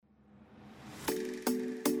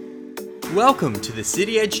Welcome to the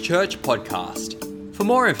City Edge Church podcast. For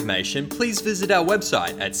more information, please visit our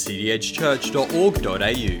website at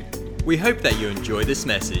cityedgechurch.org.au. We hope that you enjoy this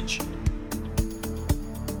message.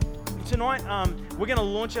 Tonight, we're going to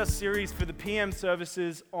launch our series for the PM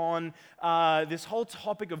services on this whole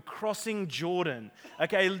topic of crossing Jordan.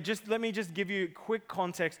 Okay, let me give you quick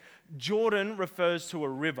context. Jordan refers to a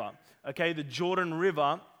river. Okay, the Jordan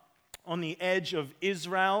River on the edge of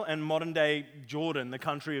Israel and modern-day Jordan, the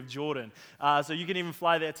country of Jordan. So you can even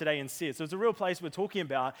fly there today and see it. So it's a real place we're talking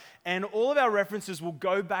about. And all of our references will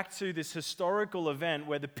go back to this historical event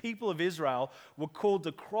where the people of Israel were called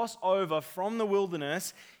to cross over from the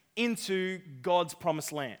wilderness into God's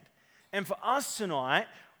promised land. And for us tonight,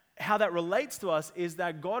 how that relates to us is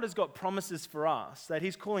that God has got promises for us, that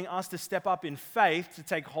He's calling us to step up in faith to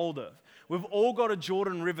take hold of. We've all got a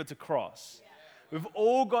Jordan River to cross. We've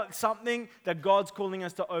all got something that God's calling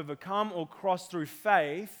us to overcome or cross through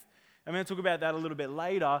faith. I'm going to talk about that a little bit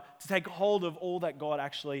later, to take hold of all that God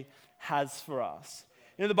actually has for us.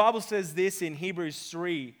 You know, the Bible says this in Hebrews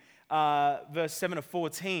 3, verse 7 to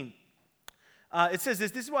 14. It says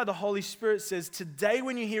this is why the Holy Spirit says, today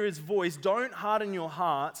when you hear His voice, don't harden your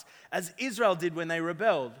hearts as Israel did when they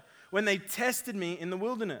rebelled, when they tested me in the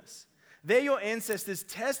wilderness. There your ancestors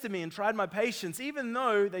tested me and tried my patience, even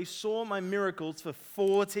though they saw my miracles for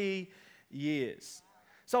 40 years.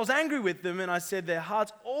 So I was angry with them, and I said, their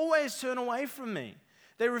hearts always turn away from me.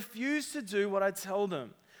 They refuse to do what I tell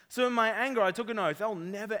them. So in my anger, I took an oath, they'll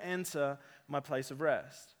never enter my place of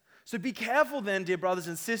rest. So be careful then, dear brothers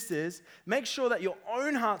and sisters. Make sure that your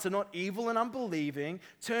own hearts are not evil and unbelieving,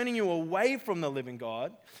 turning you away from the living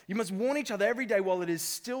God. You must warn each other every day while it is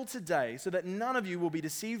still today, so that none of you will be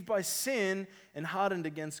deceived by sin and hardened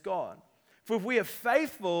against God. For if we are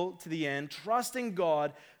faithful to the end, trusting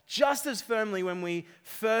God just as firmly when we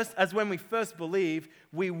first believed,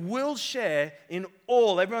 we will share in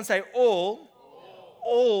all, everyone say all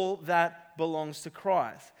that belongs to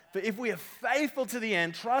Christ. But if we are faithful to the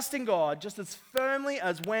end, trusting God just as firmly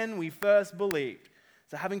as when we first believed,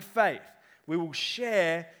 so having faith, we will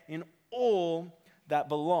share in all that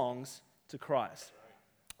belongs to Christ.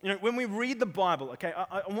 You know, when we read the Bible, okay,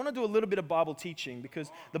 I want to do a little bit of Bible teaching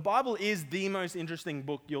because the Bible is the most interesting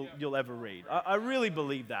book you'll ever read. I really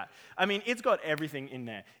believe that. I mean, it's got everything in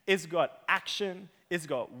there. It's got action. It's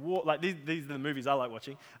got war, like these are the movies I like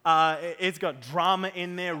watching. It's got drama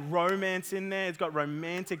in there, romance in there. It's got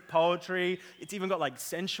romantic poetry. It's even got like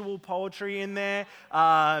sensual poetry in there.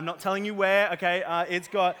 I'm not telling you where, okay? It's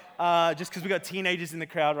got, just because we got teenagers in the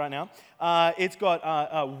crowd right now. It's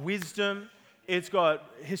got wisdom. It's got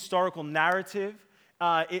historical narrative.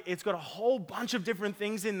 It's got a whole bunch of different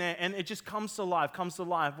things in there, and it just comes to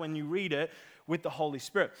life when you read it with the Holy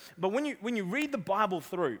Spirit. But when you read the Bible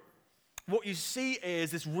through, what you see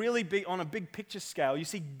is this really big, on a big picture scale, you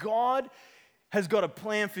see God has got a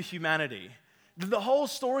plan for humanity. The whole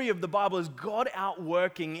story of the Bible is God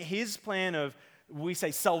outworking His plan of, we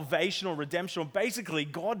say, salvation or redemption, or basically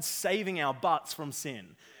God saving our butts from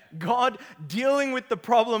sin. God dealing with the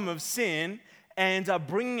problem of sin and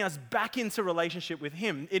bringing us back into relationship with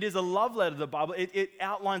Him. It is a love letter to the Bible. It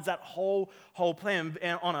outlines that whole plan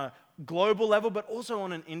on a global level, but also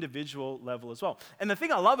on an individual level as well. And the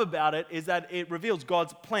thing I love about it is that it reveals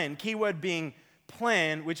God's plan. Keyword being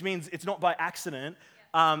plan, which means it's not by accident.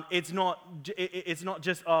 It's not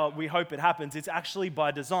just, we hope it happens. It's actually by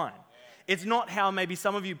design. It's not how maybe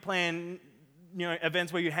some of you plan, you know,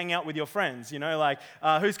 events where you hang out with your friends, you know, like,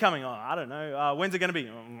 who's coming? Oh, I don't know. When's it going to be?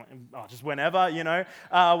 Oh, just whenever, you know.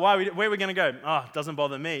 Where are we going to go? Oh, it doesn't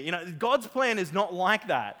bother me. You know, God's plan is not like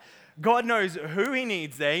that. God knows who He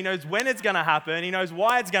needs there. He knows when it's going to happen. He knows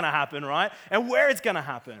why it's going to happen, right? And where it's going to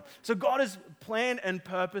happen. So God has planned and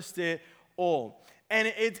purposed it all. And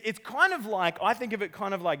it's kind of like, I think of it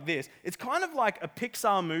kind of like this. It's kind of like a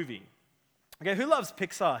Pixar movie. Okay, who loves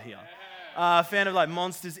Pixar here? Fan of like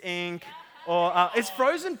Monsters, Inc.? Or is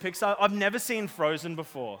Frozen Pixar? I've never seen Frozen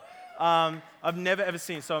before. I've never ever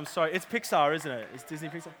seen it, so I'm sorry. It's Pixar, isn't it? It's Disney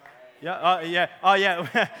Pixar? Yeah, yeah. Oh,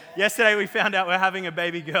 yeah. Yesterday we found out we're having a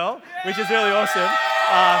baby girl, which is really awesome.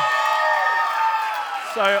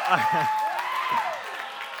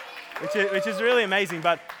 Which is really amazing.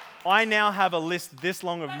 But I now have a list this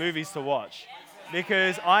long of movies to watch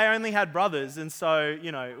because I only had brothers, and so,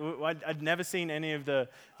 you know, I'd never seen any of the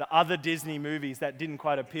other Disney movies that didn't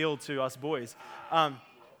quite appeal to us boys.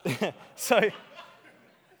 So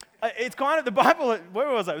it's kind of the Bible. Where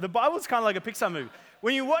was I? The Bible's kind of like a Pixar movie.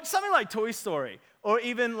 When you watch something like Toy Story or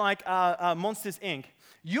even like Monsters, Inc.,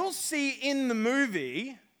 you'll see in the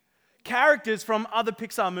movie characters from other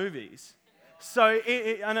Pixar movies. So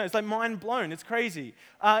I know, it's like mind blown. It's crazy.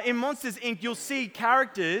 In Monsters, Inc., you'll see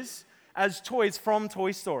characters as toys from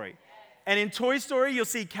Toy Story. And in Toy Story, you'll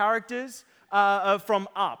see characters from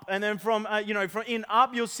Up. And then from in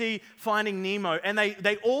Up, you'll see Finding Nemo. And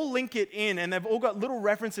they all link it in, and they've all got little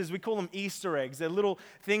references. We call them Easter eggs. They're little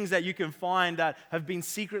things that you can find that have been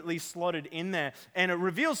secretly slotted in there. And it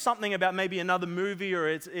reveals something about maybe another movie, or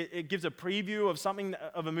it gives a preview of something,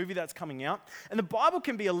 of a movie that's coming out. And the Bible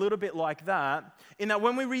can be a little bit like that, in that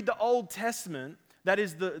when we read the Old Testament, that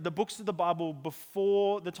is the books of the Bible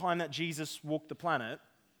before the time that Jesus walked the planet,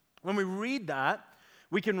 when we read that,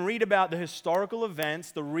 we can read about the historical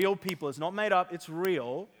events, the real people. It's not made up, it's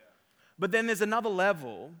real. But then there's another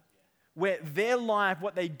level where their life,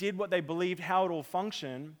 what they did, what they believed, how it all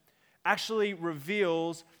functioned, actually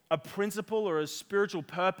reveals a principle or a spiritual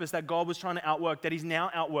purpose that God was trying to outwork, that He's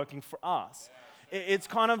now outworking for us. It's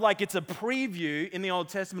kind of like it's a preview in the Old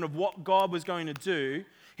Testament of what God was going to do.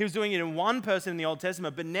 He was doing it in one person in the Old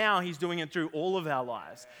Testament, but now He's doing it through all of our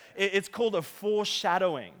lives. It's called a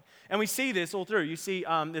foreshadowing. And we see this all through. You see,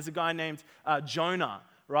 there's a guy named Jonah,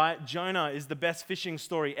 right? Jonah is the best fishing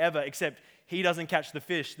story ever, except he doesn't catch the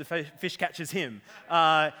fish fish catches him.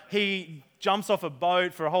 He jumps off a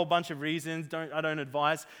boat for a whole bunch of reasons. I don't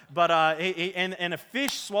advise. But and a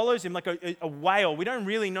fish swallows him like a whale. We don't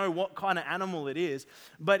really know what kind of animal it is,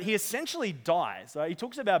 but he essentially dies. He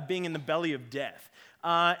talks about being in the belly of death.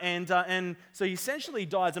 And so he essentially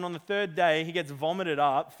dies, and on the third day, he gets vomited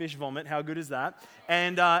up, fish vomit, how good is that?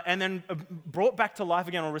 And then brought back to life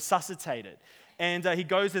again, or resuscitated. And he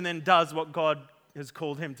goes and then does what God has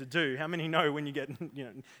called him to do. How many know when you get,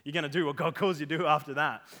 you're going to do what God calls you to do after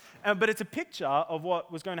that? But it's a picture of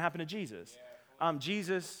what was going to happen to Jesus.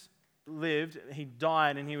 Jesus lived, he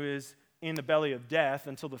died, and he was in the belly of death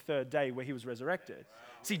until the third day where he was resurrected.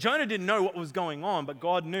 See, Jonah didn't know what was going on, but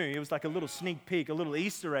God knew. It was like a little sneak peek, a little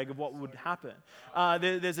Easter egg of what would happen.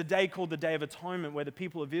 There's a day called the Day of Atonement where the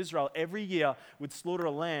people of Israel every year would slaughter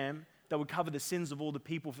a lamb that would cover the sins of all the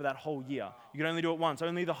people for that whole year. You could only do it once.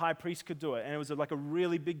 Only the high priest could do it. And it was like a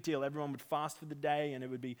really big deal. Everyone would fast for the day, and it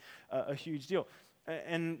would be a huge deal.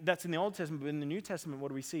 And that's in the Old Testament, but in the New Testament, what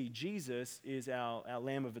do we see? Jesus is our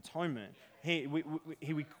Lamb of Atonement.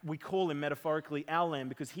 We call him metaphorically our Lamb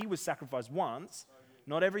because he was sacrificed once,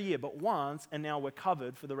 not every year, but once, and now we're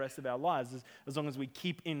covered for the rest of our lives as long as we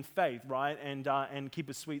keep in faith, right? And keep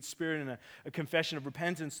a sweet spirit and a confession of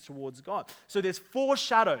repentance towards God. So there's four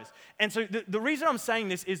shadows. And so the reason I'm saying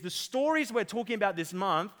this is the stories we're talking about this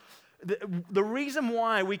month, the reason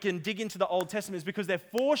why we can dig into the Old Testament is because their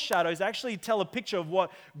foreshadows actually tell a picture of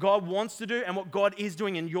what God wants to do and what God is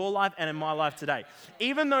doing in your life and in my life today.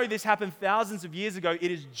 Even though this happened thousands of years ago, it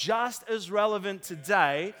is just as relevant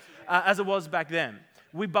today as it was back then.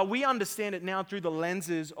 But we understand it now through the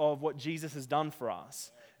lenses of what Jesus has done for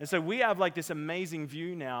us. And so we have like this amazing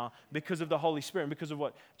view now because of the Holy Spirit and because of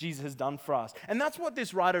what Jesus has done for us. And that's what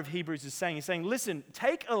this writer of Hebrews is saying. He's saying, listen,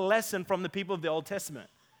 take a lesson from the people of the Old Testament.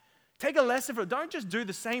 Take a lesson from it. Don't just do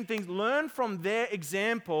the same things. Learn from their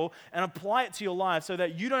example and apply it to your life so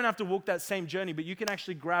that you don't have to walk that same journey, but you can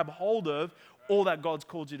actually grab hold of all that God's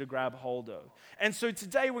called you to grab hold of. And so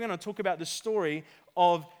today we're going to talk about the story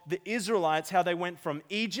of the Israelites, how they went from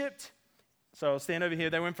Egypt. So I'll stand over here.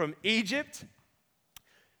 They went from Egypt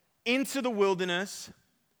into the wilderness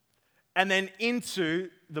and then into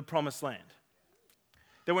the promised land.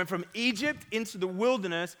 They went from Egypt into the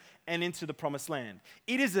wilderness and into the promised land.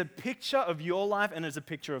 It is a picture of your life and it's a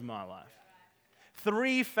picture of my life.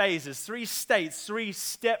 3 phases, 3 states, 3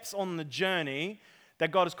 steps on the journey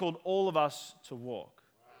that God has called all of us to walk.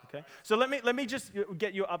 Okay? So let me just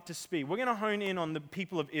get you up to speed. We're going to hone in on the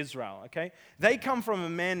people of Israel, okay? They come from a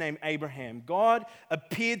man named Abraham. God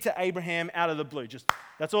appeared to Abraham out of the blue.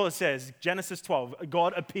 That's all it says. Genesis 12,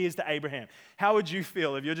 God appears to Abraham. How would you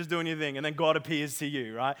feel if you're just doing your thing and then God appears to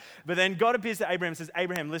you, right? But then God appears to Abraham and says,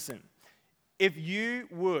 Abraham, listen, if you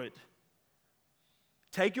would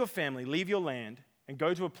take your family, leave your land, and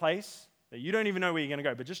go to a place that you don't even know where you're going to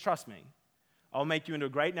go, but just trust me, I'll make you into a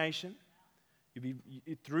great nation.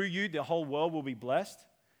 Through you, the whole world will be blessed.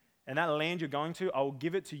 And that land you're going to, I will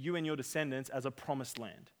give it to you and your descendants as a promised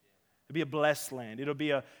land. It'll be a blessed land. It'll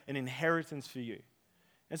be an inheritance for you.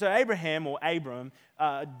 And so Abraham, or Abram,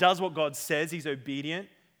 does what God says. He's obedient,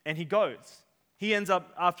 and he goes. He ends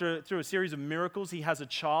up, through a series of miracles, he has a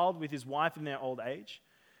child with his wife in their old age.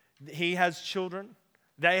 He has children.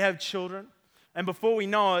 They have children. And before we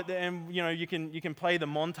know it, and you can play the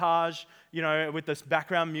montage, with this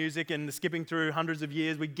background music and the skipping through hundreds of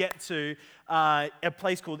years, we get to a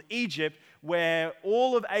place called Egypt, where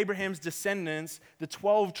all of Abraham's descendants, the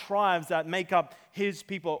 12 tribes that make up his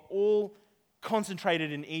people, all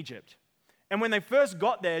concentrated in Egypt. And when they first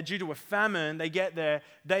got there, due to a famine, they get there,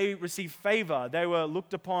 they received favor. They were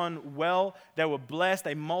looked upon well. They were blessed.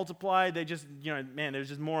 They multiplied. They just, there's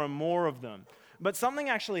just more and more of them. But something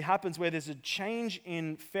actually happens where there's a change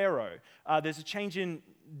in Pharaoh. There's a change in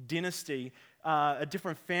dynasty. A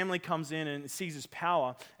different family comes in and seizes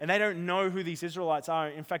power, and they don't know who these Israelites are.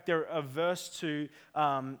 In fact, they're averse to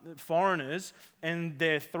foreigners, and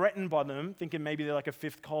they're threatened by them, thinking maybe they're like a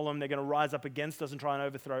fifth column, they're going to rise up against us and try and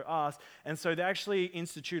overthrow us. And so they actually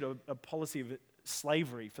institute a policy of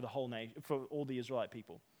slavery for the whole nation, for all the Israelite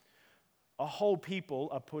people. A whole people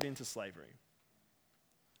are put into slavery.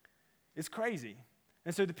 It's crazy.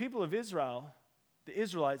 And so the people of Israel, the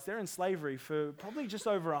Israelites, they're in slavery for probably just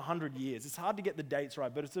over 100 years. It's hard to get the dates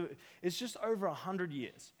right, but it's just over 100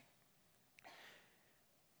 years.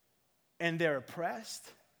 And they're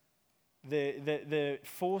oppressed. They're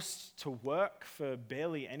forced to work for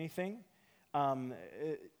barely anything.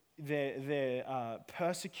 They're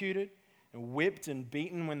persecuted and whipped and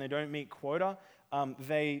beaten when they don't meet quota.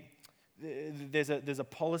 There's a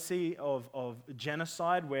policy of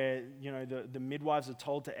genocide where the midwives are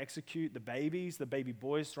told to execute the baby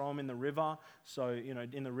boys, throw them in the river. So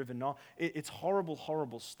in the river Nile, it's horrible,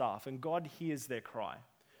 horrible stuff. And God hears their cry.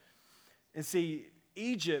 And see,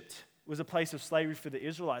 Egypt was a place of slavery for the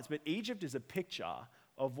Israelites, but Egypt is a picture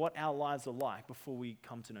of what our lives are like before we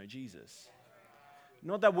come to know Jesus.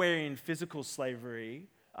 Not that we're in physical slavery.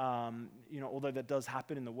 Although that does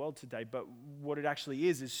happen in the world today, but what it actually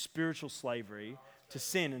is spiritual slavery to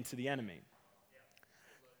sin and to the enemy.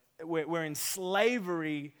 We're in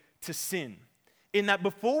slavery to sin. In that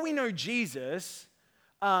before we know Jesus,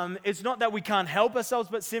 it's not that we can't help ourselves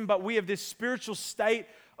but sin, but we have this spiritual state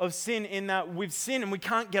of sin in that we've sinned and we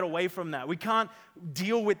can't get away from that. We can't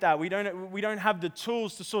deal with that. We don't have the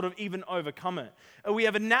tools to sort of even overcome it. We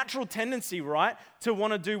have a natural tendency, right, to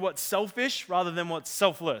want to do what's selfish rather than what's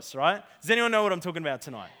selfless, right? Does anyone know what I'm talking about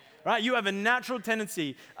tonight? Right? You have a natural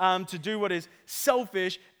tendency to do what is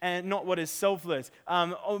selfish and not what is selfless.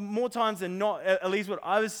 More times than not, at least what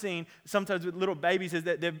I've seen sometimes with little babies is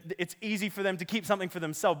that it's easy for them to keep something for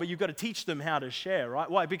themselves, but you've got to teach them how to share, right?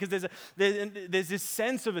 Why? Because there's this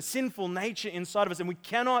sense of a sinful nature inside of us, and we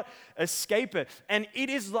cannot escape it. And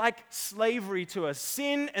it is like slavery to us.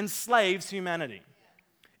 Sin enslaves humanity.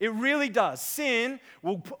 It really does. Sin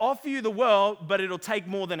will offer you the world, but it'll take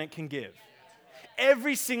more than it can give.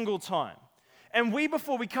 Every single time. And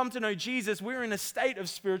before we come to know Jesus, we're in a state of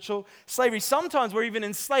spiritual slavery. Sometimes we're even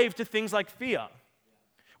enslaved to things like fear,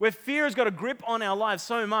 where fear has got a grip on our lives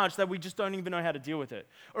so much that we just don't even know how to deal with it.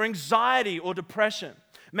 Or anxiety or depression.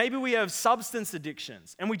 Maybe we have substance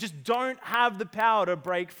addictions and we just don't have the power to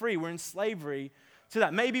break free. We're in slavery to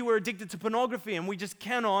that. Maybe we're addicted to pornography and we just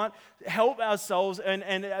cannot help ourselves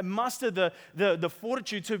and muster the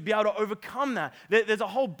fortitude to be able to overcome that. There's a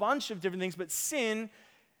whole bunch of different things, but sin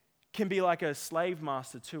can be like a slave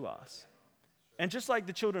master to us. And just like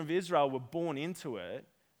the children of Israel were born into it,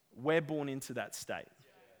 we're born into that state.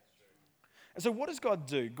 And so what does God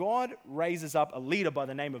do? God raises up a leader by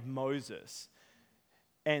the name of Moses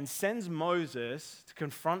and sends Moses to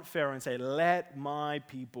confront Pharaoh and say, "Let my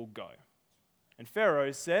people go." And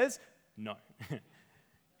Pharaoh says, no.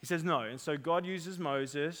 He says no. And so God uses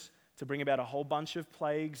Moses to bring about a whole bunch of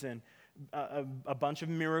plagues and a bunch of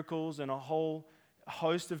miracles and a whole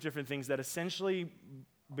host of different things that essentially,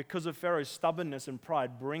 because of Pharaoh's stubbornness and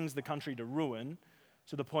pride, brings the country to ruin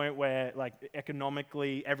to the point where, like,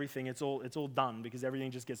 economically, everything, it's all done because everything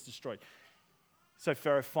just gets destroyed. So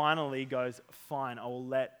Pharaoh finally goes, "Fine, I will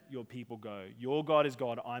let your people go. Your God is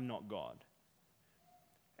God, I'm not God."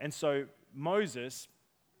 And so Moses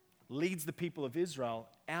leads the people of Israel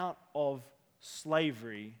out of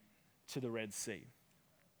slavery to the Red Sea.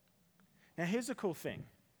 Now, here's the cool thing.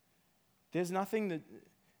 There's nothing that,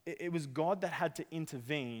 it was God that had to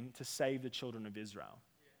intervene to save the children of Israel.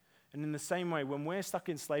 And in the same way, when we're stuck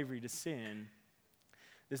in slavery to sin,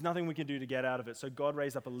 there's nothing we can do to get out of it. So God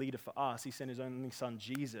raised up a leader for us. He sent his only son,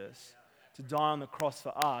 Jesus, to die on the cross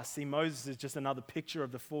for us. See, Moses is just another picture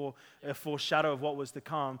of the foreshadow of what was to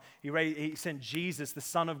come. He sent Jesus, the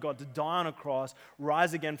Son of God, to die on a cross,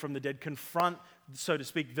 rise again from the dead, confront, so to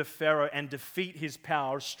speak, the Pharaoh and defeat his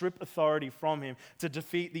power, strip authority from him, to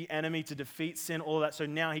defeat the enemy, to defeat sin, all that. So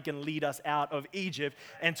now he can lead us out of Egypt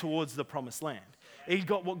and towards the promised land. He's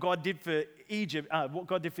got what God did for Egypt, what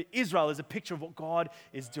God did for Israel is a picture of what God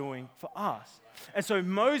is doing for us. And so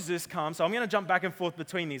Moses comes. So I'm going to jump back and forth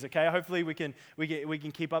between these, okay? Hopefully we can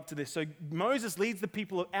keep up to this. So Moses leads the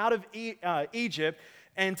people out of Egypt,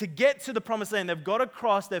 and to get to the promised land, they've got to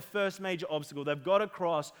cross their first major obstacle. They've got to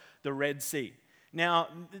cross the Red Sea. Now,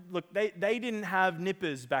 look, they didn't have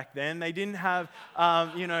nippers back then. They didn't have,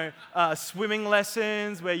 swimming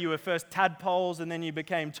lessons where you were first tadpoles and then you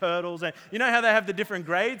became turtles. And you know how they have the different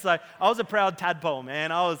grades? Like, I was a proud tadpole,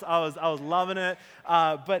 man. I was loving it.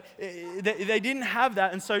 But they didn't have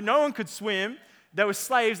that, and so no one could swim. They were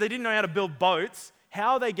slaves. They didn't know how to build boats.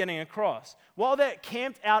 How are they getting across? While they're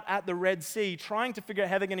camped out at the Red Sea, trying to figure out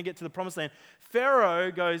how they're going to get to the Promised Land,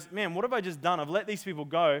 Pharaoh goes, man, what have I just done? I've let these people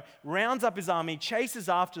go, rounds up his army, chases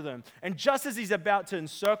after them, and just as he's about to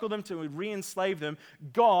encircle them, to re-enslave them,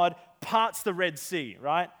 God parts the Red Sea,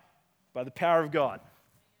 right? By the power of God.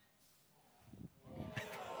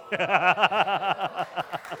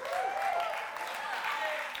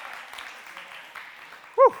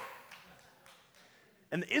 Whew.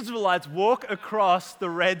 And the Israelites walk across the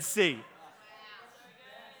Red Sea.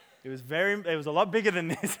 It was a lot bigger than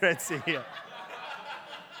this Red Sea here.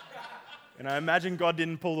 And I imagine God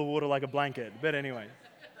didn't pull the water like a blanket, but anyway.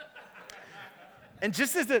 And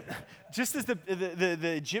just as the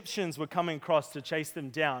Egyptians were coming across to chase them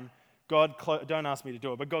down, don't ask me to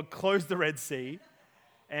do it, but God closed the Red Sea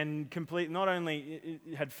and not only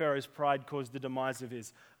had Pharaoh's pride caused the demise of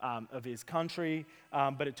his country,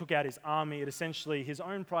 but it took out his army. It essentially, his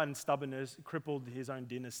own pride and stubbornness crippled his own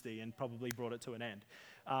dynasty and probably brought it to an end.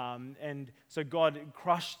 And so God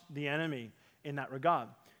crushed the enemy in that regard.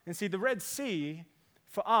 And see, the Red Sea,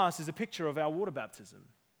 for us, is a picture of our water baptism.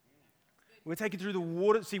 We're taken through the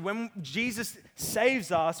water. See, when Jesus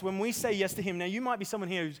saves us, when we say yes to Him, now you might be someone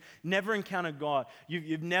here who's never encountered God.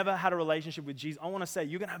 You've never had a relationship with Jesus. I want to say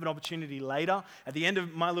you're going to have an opportunity later, at the end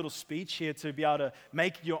of my little speech here, to be able to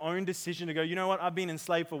make your own decision to go, you know what, I've been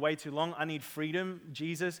enslaved for way too long. I need freedom.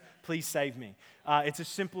 Jesus, please save me. It's as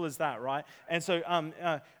simple as that, right? And so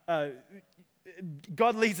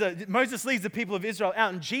Moses leads the people of Israel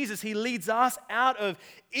out, and Jesus, He leads us out of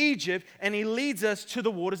Egypt, and He leads us to the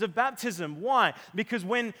waters of baptism. Why? Because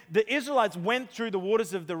when the Israelites went through the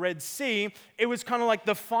waters of the Red Sea, it was kind of like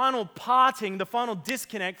the final parting, the final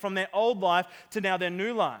disconnect from their old life to now their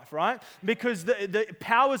new life, right? Because the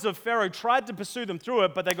powers of Pharaoh tried to pursue them through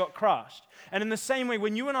it, but they got crushed. And in the same way,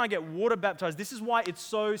 when you and I get water baptized, this is why it's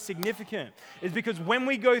so significant. Is because when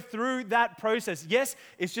we go through that process, yes,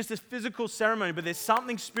 it's just a physical ceremony, but there's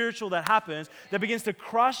something spiritual that happens that begins to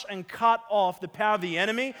crush and cut off the power of the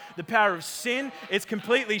enemy, the power of sin. It's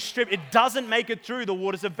completely stripped. It doesn't make it through the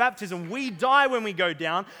waters of baptism. We die when we go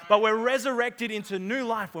down, but we're resurrected into new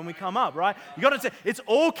life when we come up, right? You got to say, it's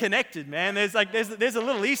all connected, man. There's a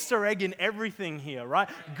little Easter egg in everything here, right?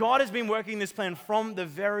 God has been working this plan from the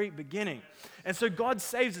very beginning. And so God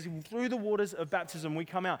saves us through the waters of baptism. We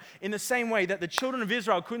come out. In the same way that the children of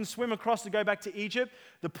Israel couldn't swim across to go back to Egypt,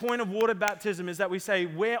 the point of water baptism is that we say,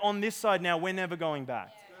 we're on this side now, we're never going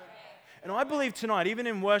back. And I believe tonight, even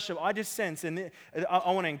in worship, I just sense, and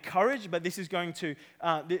I want to encourage, but this is going to,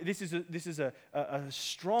 this is a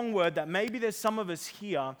strong word that maybe there's some of us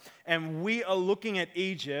here, and we are looking at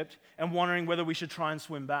Egypt and wondering whether we should try and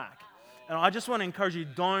swim back. And I just want to encourage you,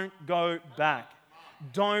 don't go back.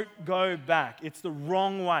 Don't go back. It's the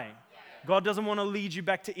wrong way. God doesn't want to lead you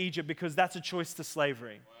back to Egypt because that's a choice to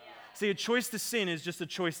slavery. See, a choice to sin is just a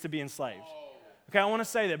choice to be enslaved. Okay, I want to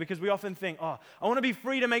say that because we often think, I want to be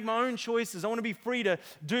free to make my own choices. I want to be free to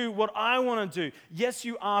do what I want to do. Yes,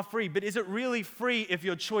 you are free, but is it really free if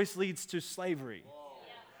your choice leads to slavery?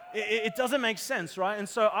 It doesn't make sense, right? And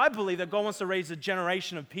so I believe that God wants to raise a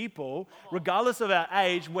generation of people, regardless of our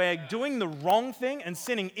age, where doing the wrong thing and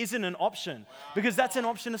sinning isn't an option, because that's an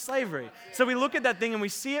option of slavery. So we look at that thing and we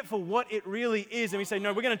see it for what it really is, and we say,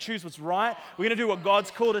 no, we're going to choose what's right. We're going to do what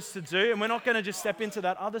God's called us to do, and we're not going to just step into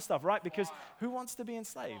that other stuff, right? Because who wants to be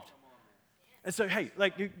enslaved? And so, hey,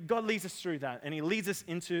 God leads us through that, and He leads us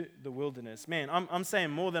into the wilderness. Man, I'm saying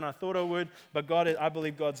more than I thought I would, but I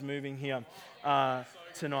believe God's moving here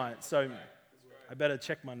tonight. So I better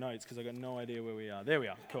check my notes because I got no idea where we are. There we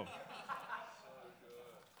are. Cool.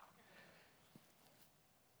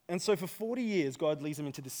 And so for 40 years, God leads them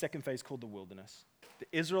into the second phase called the wilderness. The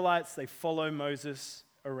Israelites, they follow Moses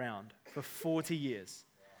around for 40 years.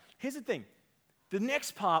 Here's the thing. The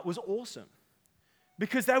next part was awesome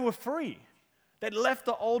because they were free. They'd left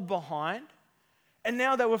the old behind, and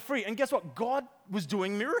now they were free. And guess what? God was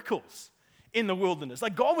doing miracles in the wilderness.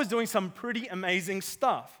 God was doing some pretty amazing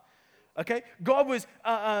stuff. Okay? God was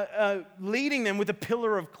leading them with a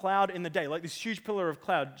pillar of cloud in the day. Like this huge pillar of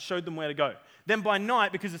cloud showed them where to go. Then by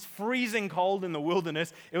night, because it's freezing cold in the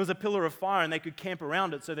wilderness, it was a pillar of fire and they could camp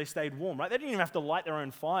around it so they stayed warm, right? They didn't even have to light their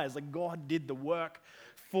own fires. Like God did the work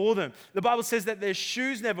for them. The Bible says that their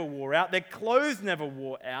shoes never wore out, their clothes never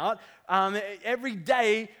wore out. Every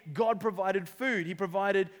day, God provided food. He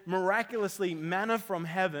provided miraculously manna from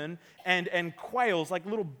heaven and quails, like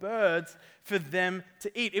little birds, for them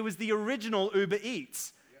to eat. It was the original Uber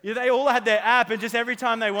Eats. You know, they all had their app, and just every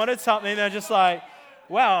time they wanted something, they're just like,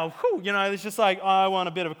 wow, whew, you know, it's just like, oh, I want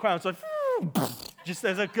a bit of a quail. It's like, just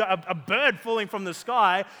there's a bird falling from the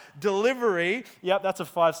sky. Delivery. Yep, that's a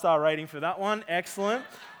 5-star rating for that one. Excellent.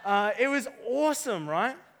 It was awesome,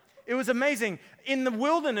 right? It was amazing. In the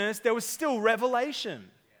wilderness, there was still revelation.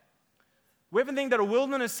 We often think that a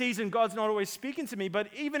wilderness season, God's not always speaking to me, but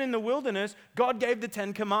even in the wilderness, God gave the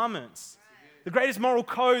 10 Commandments. The greatest moral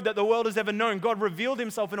code that the world has ever known. God revealed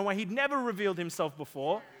himself in a way he'd never revealed himself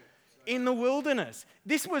before in the wilderness.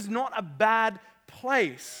 This was not a bad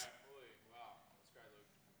place.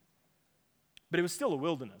 But it was still a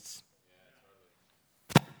wilderness.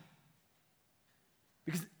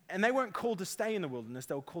 And they weren't called to stay in the wilderness,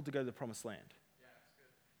 they were called to go to the promised land.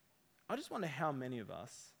 I just wonder how many of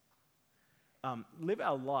us live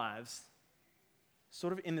our lives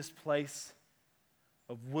sort of in this place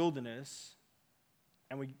of wilderness,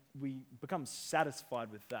 and we become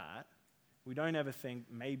satisfied with that. We don't ever think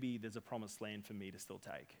maybe there's a promised land for me to still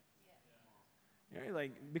take. You know,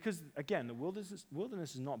 like, because again, the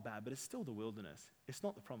wilderness is not bad, but it's still the wilderness. It's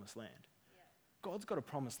not the promised land. God's got a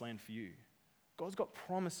promised land for you. God's got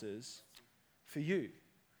promises for you.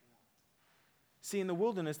 See, in the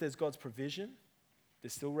wilderness, there's God's provision.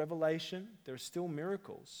 There's still revelation. There are still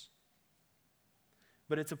miracles.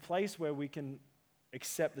 But it's a place where we can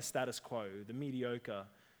accept the status quo, the mediocre,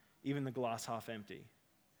 even the glass half empty.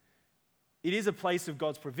 It is a place of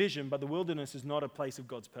God's provision, but the wilderness is not a place of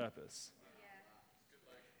God's purpose.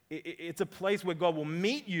 It's a place where God will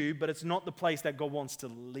meet you, but it's not the place that God wants to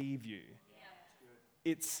leave you.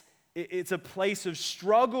 It's a place of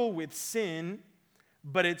struggle with sin,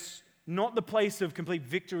 but it's not the place of complete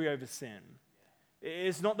victory over sin.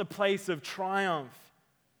 It's not the place of triumph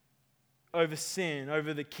over sin,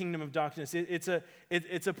 over the kingdom of darkness. It's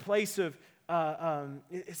a place of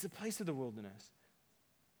it's a place of the wilderness.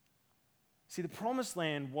 See, the promised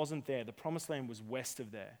land wasn't there. The promised land was west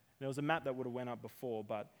of there. There was a map that would have went up before,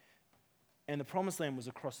 and the promised land was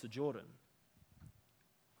across the Jordan.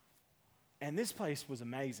 And this place was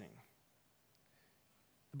amazing.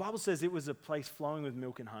 The Bible says it was a place flowing with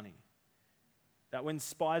milk and honey. That when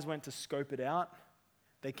spies went to scope it out,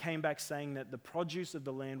 they came back saying that the produce of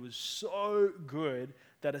the land was so good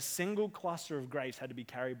that a single cluster of grapes had to be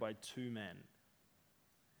carried by 2 men.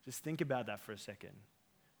 Just think about that for a second.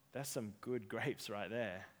 That's some good grapes right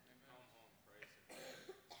there.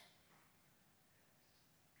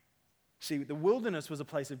 See, the wilderness was a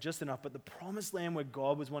place of just enough, but the promised land where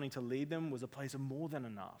God was wanting to lead them was a place of more than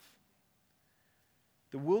enough.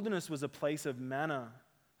 The wilderness was a place of manna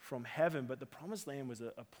from heaven, but the promised land was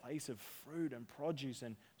a place of fruit and produce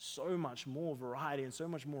and so much more variety and so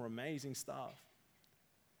much more amazing stuff.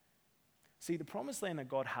 See, the promised land that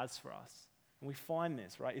God has for us, and we find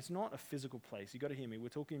this, right? It's not a physical place. You've got to hear me. We're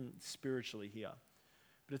talking spiritually here.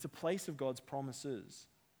 But it's a place of God's promises.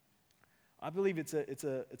 I believe it's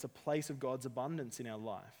a place of God's abundance in our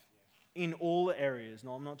life. In all areas.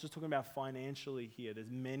 No, I'm not just talking about financially here. There's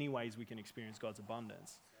many ways we can experience God's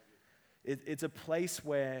abundance. It's a place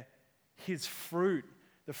where His fruit,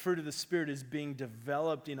 the fruit of the Spirit, is being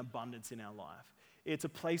developed in abundance in our life. It's a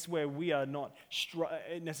place where we are not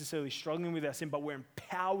necessarily struggling with our sin, but we're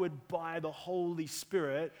empowered by the Holy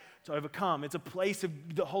Spirit to overcome. It's a place of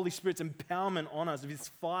the Holy Spirit's empowerment on us, of His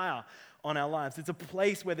fire on our lives. It's a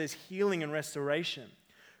place where there's healing and restoration.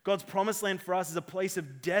 God's promised land for us is a place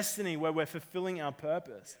of destiny where we're fulfilling our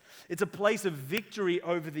purpose. It's a place of victory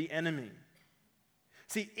over the enemy.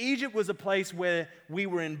 See, Egypt was a place where we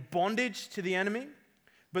were in bondage to the enemy,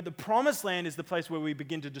 but the promised land is the place where we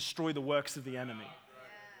begin to destroy the works of the enemy.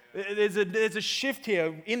 There's a shift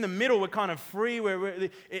here. In the middle, we're kind of free.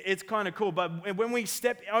 It's kind of cool. But when we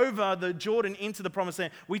step over the Jordan into the promised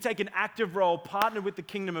land, we take an active role, partnered with the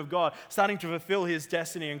kingdom of God, starting to fulfill His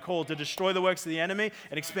destiny and call to destroy the works of the enemy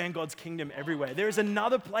and expand God's kingdom everywhere. There is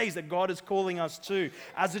another place that God is calling us to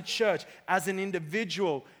as a church, as an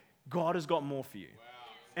individual. God has got more for you.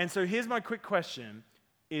 And so here's my quick question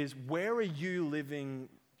is, where are you living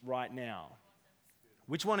right now?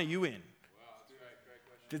 Which one are you in?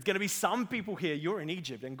 There's going to be some people here, you're in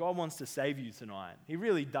Egypt, and God wants to save you tonight. He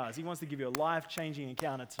really does. He wants to give you a life-changing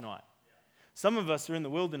encounter tonight. Some of us are in the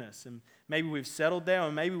wilderness, and maybe we've settled there,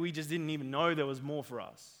 or maybe we just didn't even know there was more for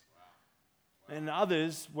us. And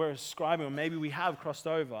others we're ascribing, or maybe we have crossed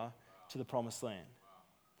over to the promised land.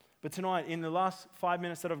 But tonight, in the last 5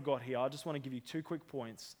 minutes that I've got here, I just want to give you 2 quick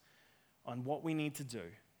points on what we need to do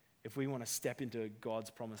if we want to step into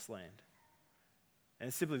God's promised land. And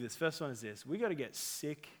it's simply this. First one is this. We got to get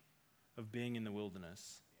sick of being in the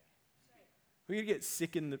wilderness. We got to get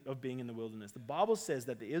sick of being in the wilderness. The Bible says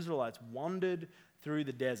that the Israelites wandered through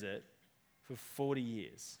the desert for 40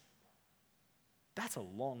 years. That's a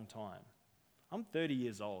long time. I'm 30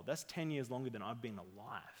 years old. That's 10 years longer than I've been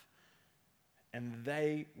alive. And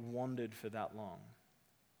they wandered for that long.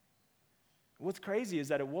 What's crazy is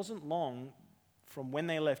that it wasn't long from when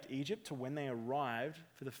they left Egypt to when they arrived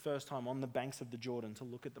for the first time on the banks of the Jordan to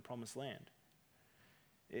look at the promised land.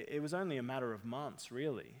 It was only a matter of months,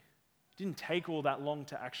 really. It didn't take all that long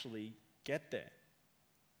to actually get there.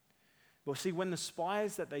 But see, when the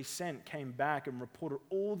spies that they sent came back and reported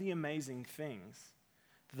all the amazing things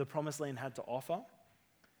that the promised land had to offer,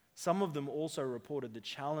 some of them also reported the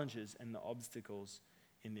challenges and the obstacles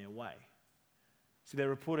in their way. So they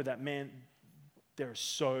reported that, man, there are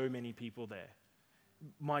so many people there.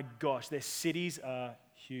 My gosh, their cities are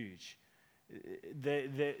huge.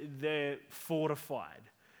 They're fortified.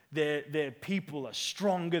 Their people are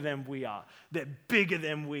stronger than we are. They're bigger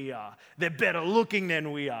than we are. They're better looking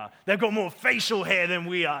than we are. They've got more facial hair than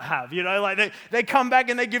we have. You know, like they come back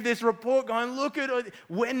and they give this report going, look at it.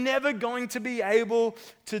 We're never going to be able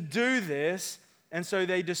to do this. And so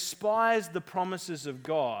they despised the promises of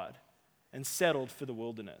God and settled for the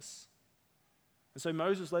wilderness. And so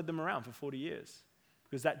Moses led them around for 40 years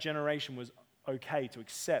because that generation was okay to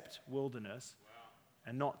accept wilderness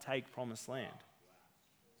and not take promised land.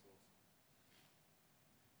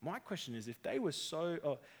 My question is, if they were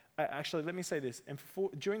so... actually, let me say this. And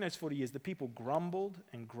during those 40 years, the people grumbled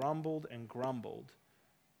and grumbled and grumbled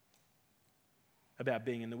about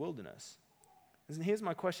being in the wilderness. And here's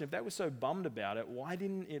my question. If they were so bummed about it, why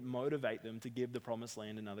didn't it motivate them to give the promised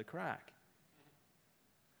land another crack?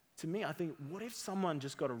 To me, I think, what if someone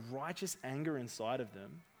just got a righteous anger inside of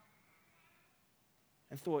them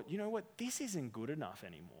and thought, you know what, this isn't good enough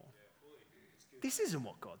anymore. This isn't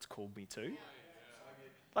what God's called me to.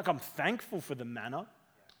 Like, I'm thankful for the manna.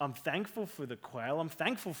 I'm thankful for the quail. I'm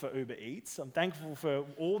thankful for Uber Eats. I'm thankful for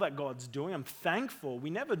all that God's doing. I'm thankful. We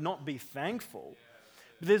never not be thankful.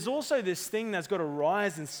 But there's also this thing that's got to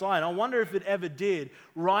rise inside. I wonder if it ever did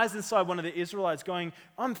rise inside one of the Israelites going,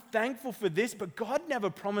 I'm thankful for this, but God never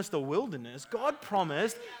promised a wilderness. God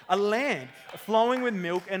promised a land flowing with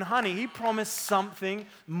milk and honey. He promised something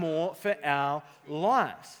more for our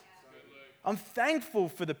lives. I'm thankful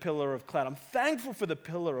for the pillar of cloud. I'm thankful for the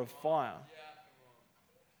pillar of fire.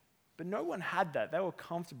 But no one had that. They were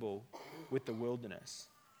comfortable with the wilderness.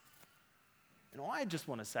 And I just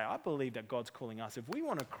want to say, I believe that God's calling us, if we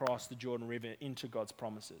want to cross the Jordan River into God's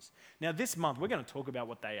promises. Now, this month, we're going to talk about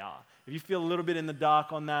what they are. If you feel a little bit in the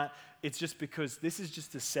dark on that, it's just because this is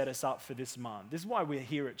just to set us up for this month. This is why we're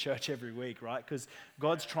here at church every week, right? Because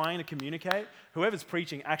God's trying to communicate. Whoever's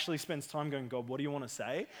preaching actually spends time going, God, what do you want to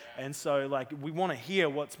say? And so, we want to hear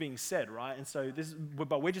what's being said, right? And so,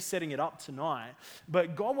 but we're just setting it up tonight.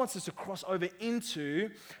 But God wants us to cross over into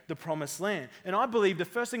the promised land. And I believe the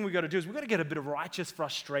first thing we've got to do is we've got to get a bit of righteous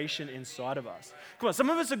frustration inside of us. Come on, some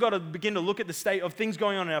of us have got to begin to look at the state of things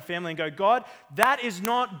going on in our family and go, God, that is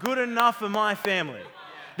not good enough for my family.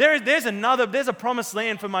 There's a promised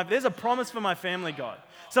land there's a promise for my family, God.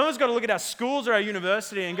 Someone's got to look at our schools or our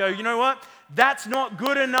university and go, you know what? That's not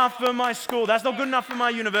good enough for my school. That's not good enough for my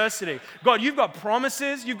university. God, you've got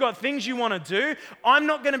promises. You've got things you want to do. I'm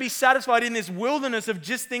not going to be satisfied in this wilderness of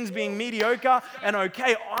just things being mediocre and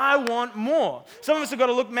okay. I want more. Some of us have got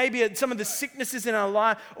to look maybe at some of the sicknesses in our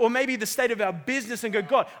life or maybe the state of our business and go,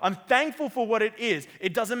 God, I'm thankful for what it is.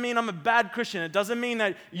 It doesn't mean I'm a bad Christian. It doesn't mean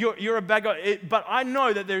that you're a bad guy. But I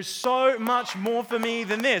know that there's so much more for me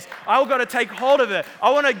than this. I've got to take hold of it.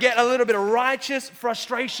 I want to get a little bit of righteous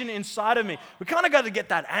frustration inside of me. We kind of got to get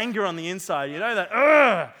that anger on the inside, you know,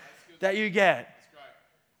 that you get.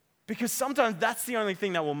 Because sometimes that's the only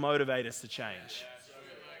thing that will motivate us to change.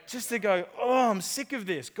 Just to go, I'm sick of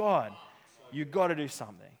this. God, you've got to do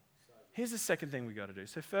something. Here's the second thing we've got to do.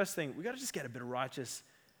 So first thing, we've got to just get a bit of righteous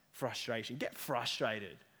frustration. Get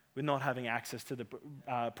frustrated with not having access to the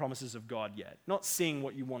promises of God yet. Not seeing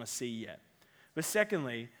what you want to see yet. But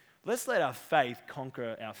secondly, let's let our faith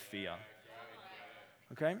conquer our fear.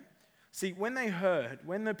 Okay? See, when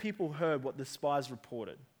the people heard what the spies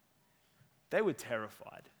reported, they were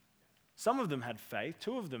terrified. Some of them had faith.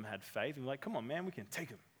 2 of them had faith. And were like, come on, man, we can take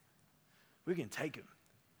him. We can take him.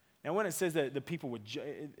 Now, when it says that the people were,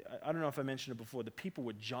 I don't know if I mentioned it before, the people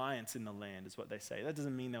were giants in the land is what they say. That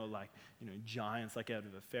doesn't mean they were like, giants like out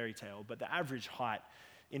of a fairy tale, but the average height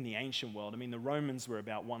in the ancient world, the Romans were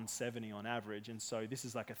about 170 on average, and so this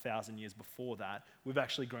is like 1,000 years before that. We've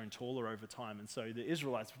actually grown taller over time, and so the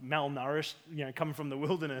Israelites, malnourished, coming from the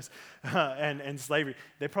wilderness and slavery,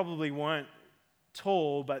 they probably weren't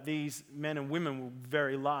tall, but these men and women were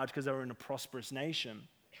very large because they were in a prosperous nation.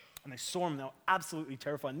 And they saw him, they were absolutely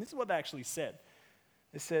terrified. And this is what they actually said.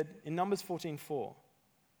 They said in Numbers 14:4,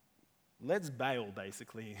 let's bail,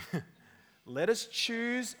 basically. Let us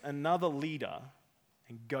choose another leader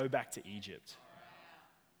and go back to Egypt.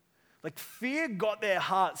 Like, fear got their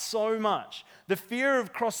heart so much. The fear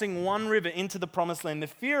of crossing one river into the promised land, the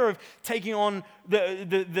fear of taking on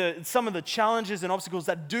some of the challenges and obstacles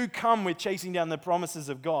that do come with chasing down the promises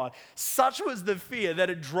of God. Such was the fear that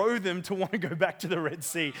it drove them to want to go back to the Red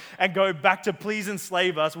Sea and go back to please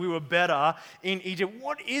enslave us. We were better in Egypt.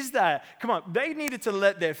 What is that? Come on, they needed to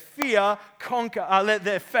let their faith conquer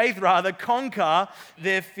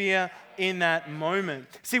their fear in that moment.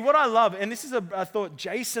 See, what I love, and this is a thought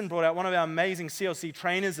Jason brought out, one of our amazing CLC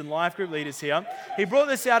trainers and life group leaders here. He brought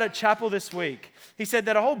this out at chapel this week. He said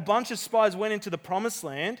that a whole bunch of spies went into the promised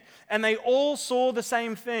land and they all saw the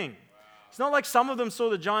same thing. It's not like some of them saw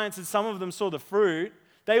the giants and some of them saw the fruit.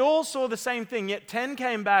 They all saw the same thing, yet 10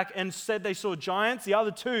 came back and said they saw giants. The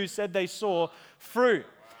other 2 said they saw fruit,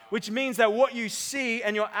 which means that what you see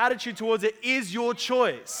and your attitude towards it is your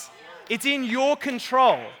choice. It's in your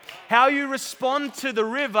control. How you respond to the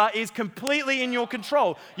river is completely in your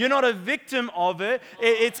control. You're not a victim of it.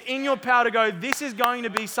 It's in your power to go, this is going to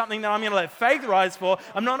be something that I'm going to let faith rise for.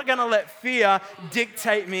 I'm not going to let fear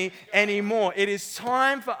dictate me anymore. It is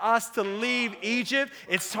time for us to leave Egypt.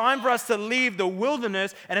 It's time for us to leave the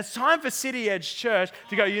wilderness. And it's time for City Edge Church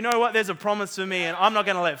to go, you know what? There's a promise for me. And I'm not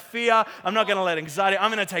going to let fear. I'm not going to let anxiety.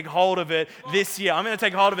 I'm going to take hold of it this year. I'm going to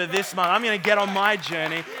take hold of it this month. I'm going to get on my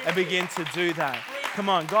journey and begin to do that. Come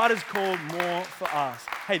on, God has called more for us.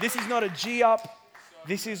 Hey, this is not a G-up.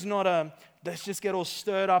 This is not a, let's just get all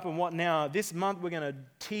stirred up and what now. This month we're going to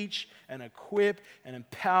teach and equip and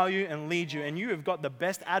empower you and lead you. And you have got the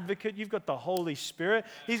best advocate. You've got the Holy Spirit.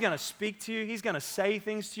 He's going to speak to you. He's going to say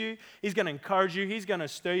things to you. He's going to encourage you. He's going to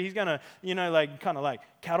stir you. He's going to, kind of like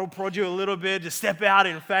cattle prod you a little bit to step out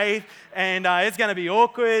in faith. And it's going to be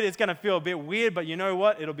awkward. It's going to feel a bit weird. But you know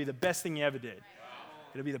what? It'll be the best thing you ever did.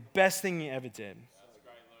 It'll be the best thing you ever did.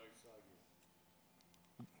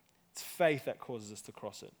 It's faith that causes us to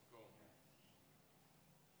cross it.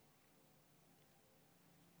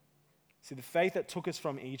 See, the faith that took us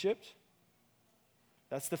from Egypt,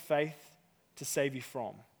 that's the faith to save you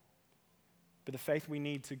from. But the faith we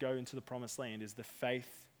need to go into the promised land is the faith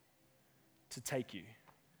to take you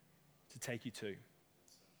to.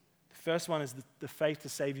 The first one is the faith to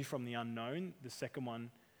save you from the unknown. The second one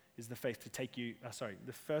is the faith to take you,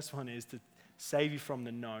 the first one is to save you from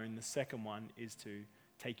the known. The second one is to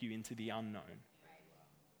take you into the unknown.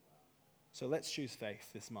 So let's choose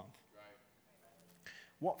faith this month.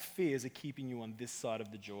 What fears are keeping you on this side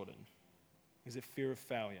of the Jordan? Is it fear of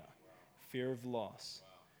failure? Fear of loss?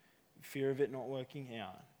 Fear of it not working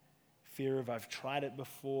out? Fear of I've tried it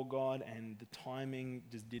before, God, and the timing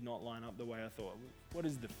just did not line up the way I thought? What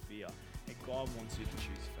is the fear? And God wants you to choose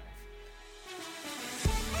faith.